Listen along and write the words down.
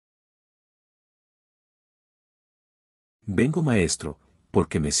Vengo, maestro,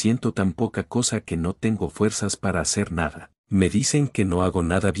 porque me siento tan poca cosa que no tengo fuerzas para hacer nada. Me dicen que no hago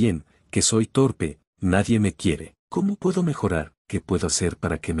nada bien, que soy torpe, nadie me quiere. ¿Cómo puedo mejorar? ¿Qué puedo hacer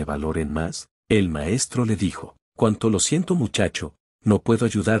para que me valoren más? El maestro le dijo: cuánto lo siento, muchacho, no puedo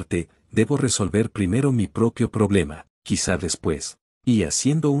ayudarte, debo resolver primero mi propio problema, quizá después. Y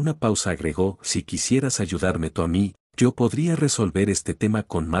haciendo una pausa agregó: si quisieras ayudarme tú a mí, yo podría resolver este tema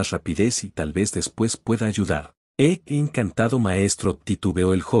con más rapidez y tal vez después pueda ayudar. Encantado, maestro,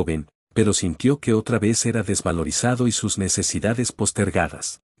 titubeó el joven, pero sintió que otra vez era desvalorizado y sus necesidades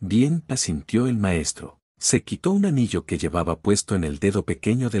postergadas. Bien, asintió el maestro. Se quitó un anillo que llevaba puesto en el dedo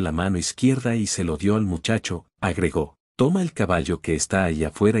pequeño de la mano izquierda y se lo dio al muchacho. Agregó: toma el caballo que está ahí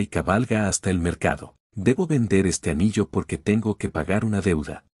afuera y cabalga hasta el mercado. Debo vender este anillo porque tengo que pagar una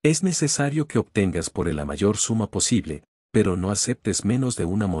deuda. Es necesario que obtengas por él la mayor suma posible, pero no aceptes menos de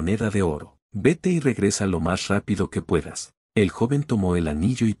una moneda de oro. Vete y regresa lo más rápido que puedas. El joven tomó el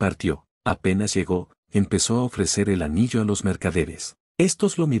anillo y partió. Apenas llegó, empezó a ofrecer el anillo a los mercaderes.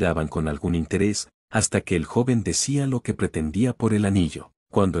 Estos lo miraban con algún interés, hasta que el joven decía lo que pretendía por el anillo.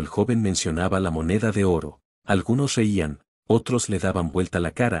 Cuando el joven mencionaba la moneda de oro, algunos reían, otros le daban vuelta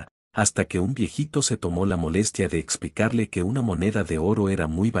la cara, hasta que un viejito se tomó la molestia de explicarle que una moneda de oro era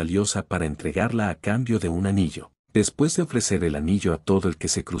muy valiosa para entregarla a cambio de un anillo. Después de ofrecer el anillo a todo el que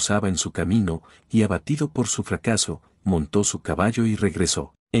se cruzaba en su camino, y abatido por su fracaso, montó su caballo y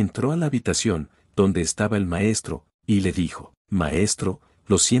regresó. Entró a la habitación, donde estaba el maestro, y le dijo: maestro,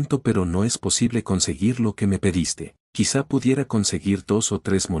 lo siento, pero no es posible conseguir lo que me pediste. Quizá pudiera conseguir 2 o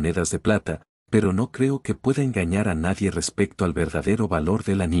 3 monedas de plata, pero no creo que pueda engañar a nadie respecto al verdadero valor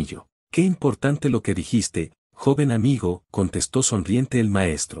del anillo. Qué importante lo que dijiste, joven amigo, contestó sonriente el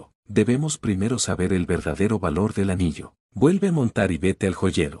maestro. Debemos primero saber el verdadero valor del anillo. Vuelve a montar y vete al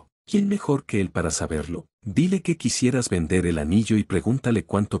joyero. ¿Quién mejor que él para saberlo? Dile que quisieras vender el anillo y pregúntale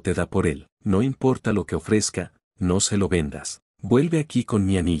cuánto te da por él. No importa lo que ofrezca, no se lo vendas. Vuelve aquí con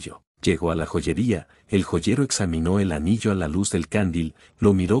mi anillo. Llegó a la joyería, el joyero examinó el anillo a la luz del candil,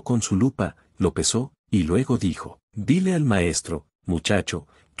 lo miró con su lupa, lo pesó, y luego dijo: dile al maestro, muchacho,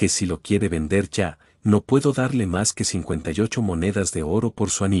 que si lo quiere vender ya, no puedo darle más que 58 monedas de oro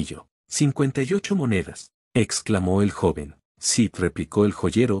por su anillo. 58 monedas, exclamó el joven. Sí, replicó el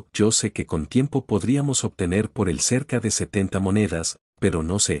joyero, yo sé que con tiempo podríamos obtener por él cerca de 70 monedas, pero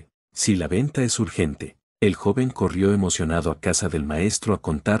no sé si la venta es urgente. El joven corrió emocionado a casa del maestro a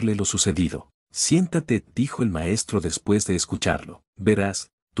contarle lo sucedido. Siéntate, dijo el maestro después de escucharlo.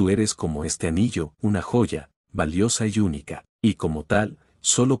 Verás, tú eres como este anillo, una joya, valiosa y única, y como tal,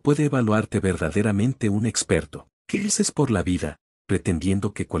 solo puede evaluarte verdaderamente un experto. ¿Qué haces por la vida,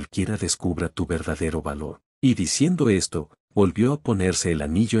 pretendiendo que cualquiera descubra tu verdadero valor? Y diciendo esto, volvió a ponerse el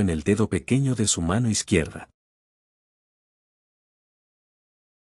anillo en el dedo pequeño de su mano izquierda.